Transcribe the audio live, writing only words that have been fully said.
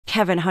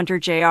Kevin Hunter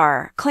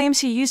Jr., claims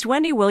he used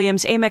Wendy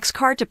Williams' Amex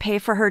card to pay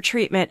for her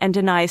treatment and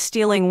denies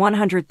stealing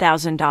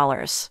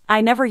 $100,000.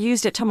 "I never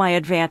used it to my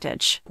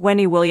advantage.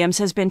 Wendy Williams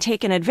has been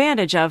taken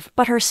advantage of,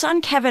 but her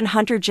son Kevin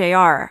Hunter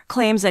Jr.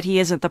 claims that he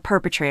isn't the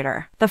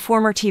perpetrator." The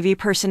former TV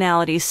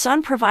personality's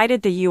son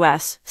provided the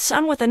U.S.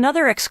 Sun with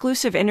another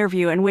exclusive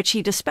interview in which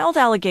he dispelled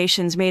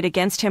allegations made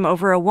against him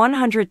over a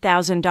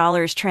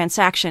 $100,000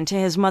 transaction to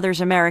his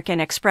mother's American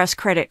Express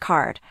credit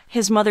card.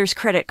 His mother's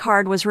credit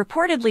card was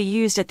reportedly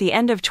used at the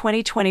end of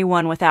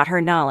 2021 without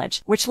her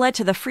knowledge, which led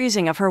to the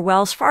freezing of her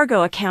Wells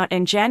Fargo account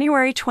in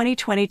January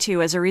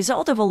 2022 as a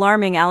result of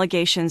alarming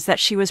allegations that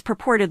she was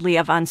purportedly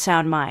of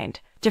unsound mind.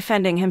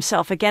 Defending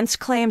himself against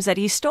claims that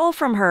he stole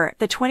from her,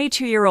 the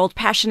 22-year-old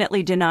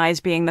passionately denies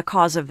being the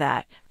cause of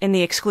that. In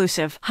the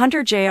exclusive,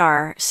 Hunter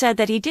Jr. said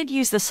that he did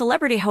use the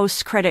celebrity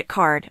host's credit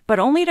card, but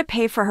only to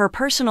pay for her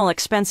personal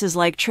expenses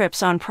like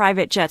trips on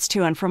private jets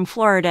to and from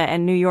Florida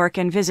and New York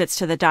and visits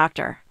to the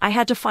doctor. "I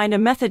had to find a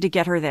method to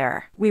get her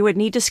there. We would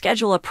need to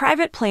schedule a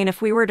private plane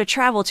if we were to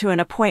travel to an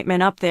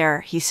appointment up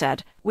there," he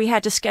said. "We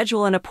had to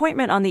schedule an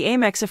appointment on the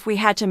Amex if we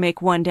had to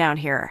make one down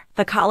here."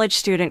 The college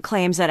student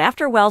claims that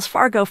after Wells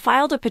Fargo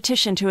filed a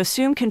petition to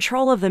assume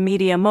control of the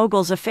media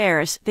mogul's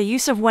affairs, the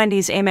use of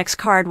Wendy's Amex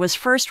card was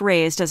first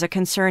raised as a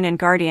concern in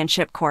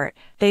guardianship court.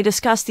 They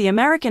discussed the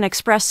American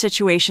Express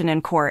situation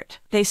in court.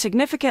 "They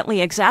significantly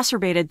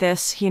exacerbated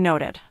this," he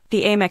noted.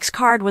 "The Amex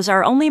card was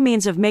our only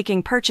means of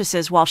making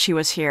purchases while she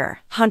was here."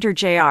 Hunter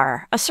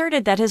Jr.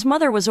 asserted that his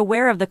mother was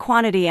aware of the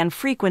quantity and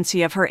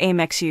frequency of her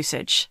Amex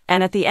usage,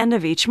 and at the end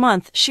of each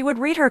month, she would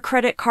read her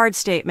credit card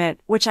statement,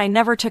 "which I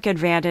never took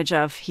advantage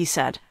of," he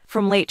said.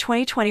 From late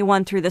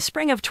 2021 through the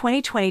spring of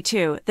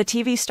 2022, the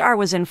TV star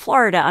was in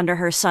Florida under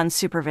her son's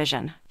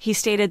supervision. He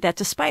stated that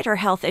despite her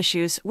health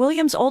issues,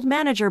 Williams' old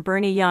manager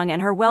Bernie Young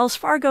and her Wells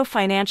Fargo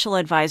financial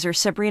advisor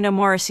Sabrina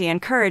Morrissey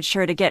encouraged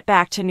her to get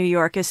back to New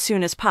York as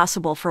soon as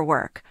possible for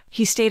work.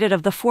 He stated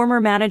of the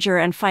former manager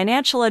and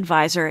financial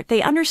advisor,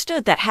 "They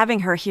understood that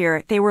having her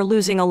here, they were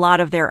losing a lot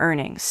of their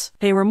earnings.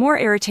 They were more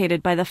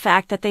irritated by the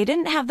fact that they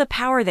didn't have the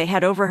power they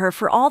had over her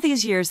for all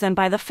these years than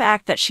by the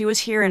fact that she was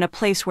here in a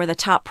place where the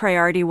top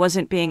priority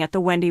wasn't being at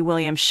the Wendy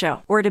Williams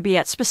show, or to be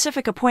at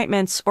specific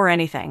appointments, or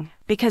anything.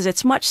 Because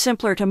it's much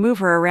simpler to move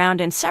her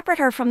around and separate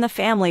her from the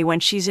family when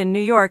she's in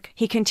New York,"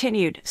 he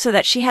continued, "so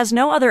that she has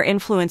no other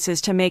influences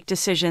to make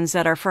decisions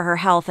that are for her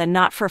health and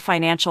not for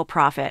financial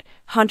profit."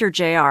 Hunter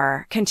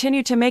Jr.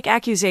 continued to make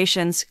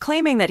accusations,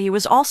 claiming that he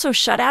was also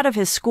shut out of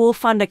his school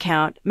fund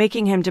account,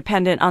 making him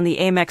dependent on the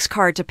Amex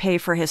card to pay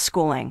for his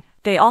schooling.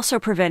 "They also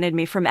prevented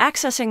me from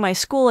accessing my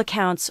school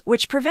accounts,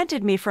 which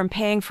prevented me from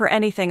paying for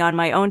anything on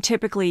my own,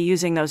 typically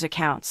using those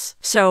accounts.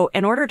 So,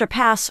 in order to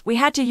pass, we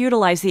had to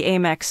utilize the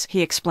Amex,"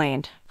 he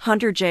explained.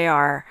 Hunter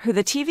Jr., who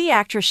the TV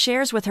actress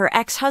shares with her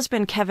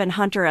ex-husband Kevin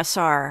Hunter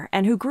Sr.,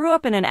 and who grew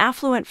up in an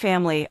affluent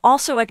family,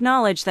 also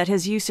acknowledged that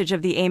his usage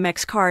of the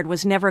Amex card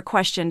was never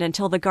questioned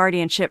until the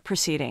guardianship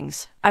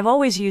proceedings. "I've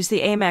always used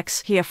the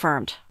Amex," he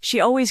affirmed. "She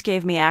always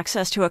gave me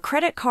access to a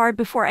credit card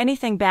before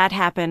anything bad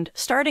happened,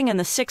 starting in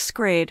the 6th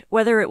grade,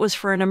 whether it was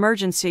for an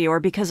emergency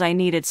or because I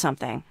needed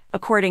something."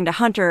 According to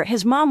Hunter,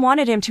 his mom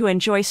wanted him to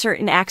enjoy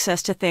certain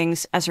access to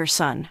things as her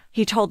son.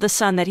 He told the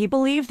Sun that he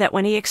believed that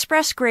when he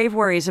expressed grave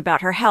worries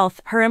about her health,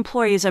 her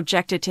employees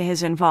objected to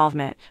his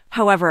involvement.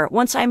 "However,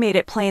 once I made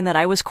it plain that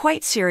I was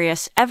quite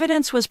serious,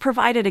 evidence was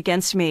provided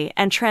against me,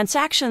 and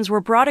transactions were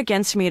brought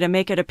against me to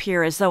make it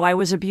appear as though I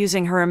was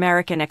abusing her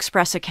American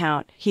Express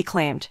account," he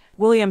claimed.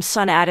 Williams'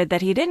 son added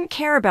that he didn't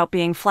care about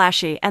being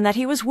flashy and that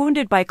he was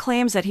wounded by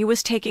claims that he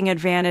was taking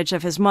advantage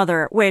of his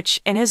mother, which,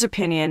 in his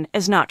opinion,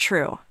 is not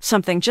true.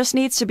 "Something just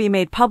needs to be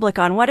made public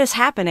on what is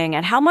happening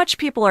and how much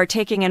people are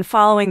taking in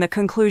following the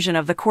conclusion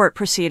of the court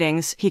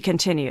proceedings," he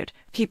continued.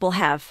 People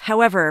have,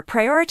 however,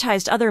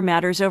 prioritized other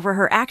matters over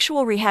her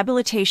actual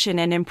rehabilitation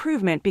and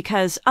improvement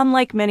because,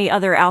 unlike many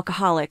other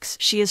alcoholics,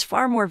 she is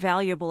far more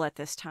valuable at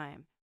this time.